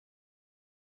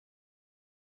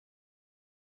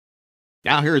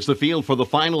Now here's the field for the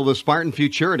final of the Spartan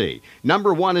Futurity.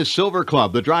 Number 1 is Silver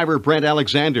Club, the driver Brent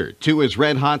Alexander. 2 is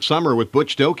Red Hot Summer with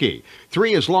Butch Dokey.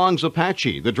 3 is Long's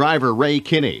Apache, the driver Ray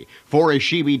Kinney. 4 is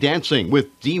She Be Dancing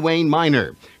with Dwayne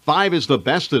Minor. 5 is The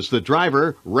Bestest, the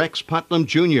driver Rex Putnam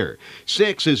Jr.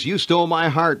 6 is You Stole My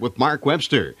Heart with Mark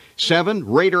Webster. 7,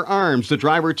 Raider Arms, the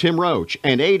driver Tim Roach.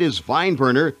 And 8 is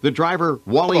Vineburner, the driver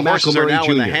Wally McElmurray Jr. The horses are now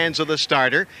in the hands of the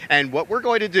starter. And what we're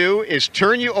going to do is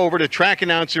turn you over to track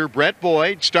announcer Brett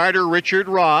Boyd, starter Richard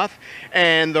Roth.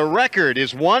 And the record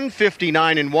is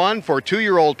 159-1 for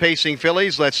 2-year-old pacing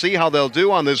fillies. Let's see how they'll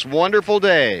do on this wonderful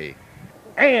day.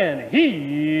 And here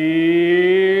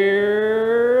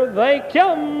they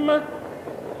come.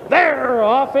 They're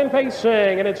off and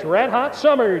pacing, and it's Red Hot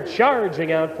Summer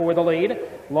charging out for the lead.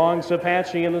 Long's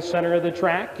Apache in the center of the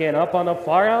track, and up on the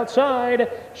far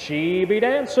outside, She Be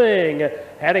Dancing.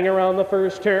 Heading around the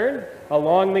first turn,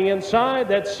 along the inside,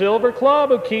 that's Silver Club,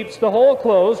 who keeps the hole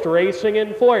closed, racing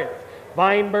in fourth.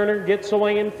 Vineburner gets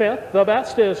away in fifth. The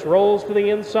Bestest rolls to the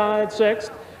inside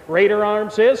sixth. Raider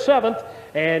Arms is seventh.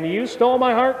 And You Stole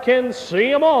My Heart can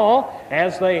see them all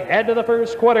as they head to the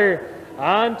first quarter.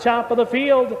 On top of the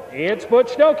field, it's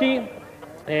Butch Dokey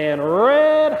and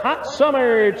Red Hot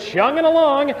Summer chugging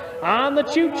along on the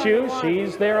choo-choo.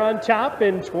 She's there on top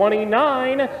in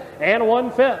 29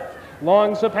 1/5.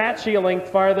 Long's Apache a length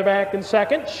farther back in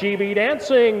second. She Be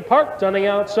Dancing parked on the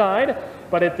outside,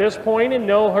 but at this point in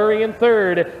no hurry in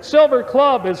third. Silver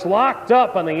Club is locked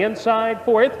up on the inside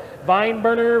fourth.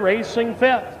 Vineburner racing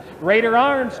fifth. Raider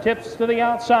Arms tips to the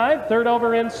outside, third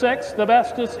over in sixth. The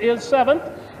Bestest is seventh.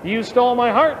 You Stole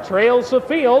My Heart trails the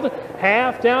field,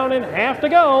 half down and half to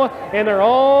go, and they're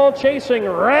all chasing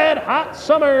Red Hot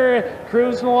Summer,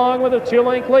 cruising along with a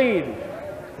 2-length lead.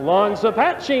 Long's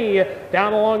Apache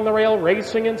down along the rail,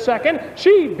 racing in second.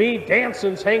 She Be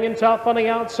Dancing's hanging tough on the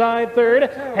outside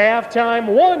third. Halftime,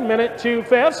 1 minute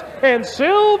 2/5. And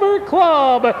Silver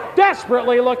Club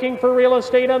desperately looking for real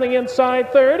estate on the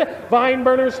inside third.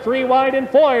 Vineburner's 3 wide in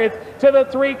fourth. To the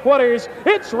 3/4.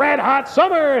 It's Red Hot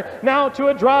Summer now to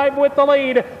a drive with the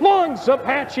lead. Long's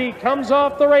Apache comes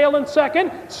off the rail in second.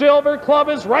 Silver Club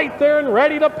is right there and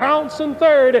ready to pounce in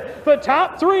third. The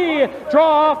top 3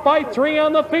 draw off by 3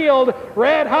 on the field.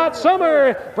 Red Hot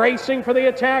Summer bracing for the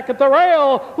attack at the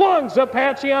rail. Long's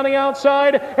Apache on the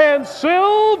outside, and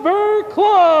Silver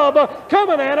Club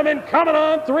coming at him and coming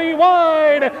on 3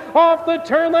 wide. Off the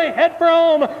turn they head for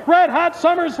home. Red Hot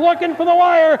Summer's looking for the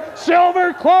wire.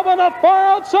 Silver Club on the far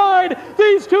outside.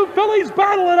 These two fillies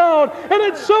battle it out, and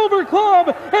it's Silver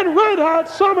Club and Red Hot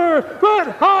Summer. Red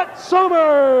Hot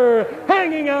Summer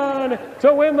hanging on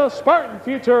to win the Spartan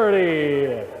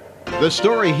Futurity. The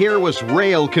story here was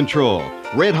rail control.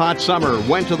 Red Hot Summer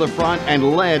went to the front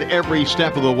and led every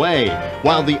step of the way,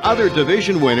 while the other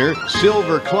division winner,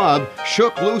 Silver Club,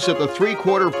 shook loose at the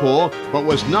 3/4 pole, but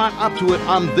was not up to it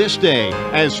on this day,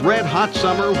 as Red Hot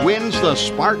Summer wins the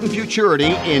Spartan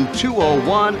Futurity in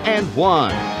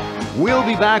 2:01-1. We'll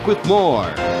be back with more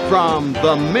from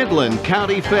the Midland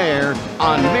County Fair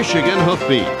on Michigan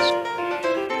Hoofbeats.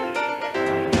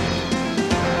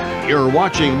 You're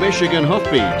watching Michigan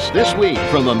Hoofbeats this week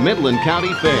from the Midland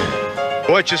County Fair.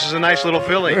 Butch, this is a nice little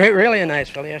filly. Really a nice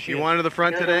filly, yes. You wanted the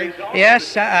front today?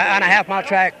 Yes, on a half-mile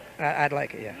track, I'd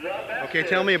like it, yeah. Okay,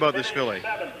 tell me about this filly.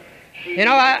 You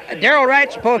know, Darrell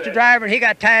Wright's supposed to drive her, and he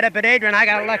got tied up at Adrian. I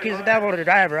got lucky as the devil to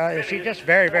drive her. She's just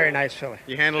very, very nice filly.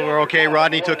 You handled her okay?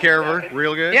 Rodney took care of her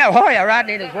real good? Yeah, oh yeah,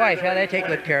 Rodney and his wife, yeah, they take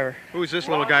good care of her. Who's this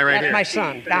little guy right here? That's my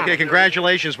son, Don. Okay,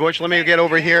 congratulations, Butch. Let me get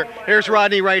over here. Here's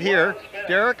Rodney right here.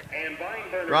 Derek?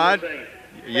 Rod?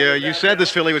 Yeah, you said this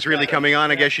filly was really coming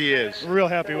on. I guess she is. Real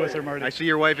happy with her, Marty. I see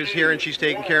your wife is here and she's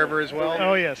taking care of her as well?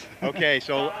 Oh, yes. Okay,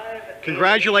 so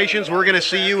congratulations. We're going to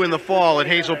see you in the fall at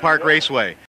Hazel Park Raceway.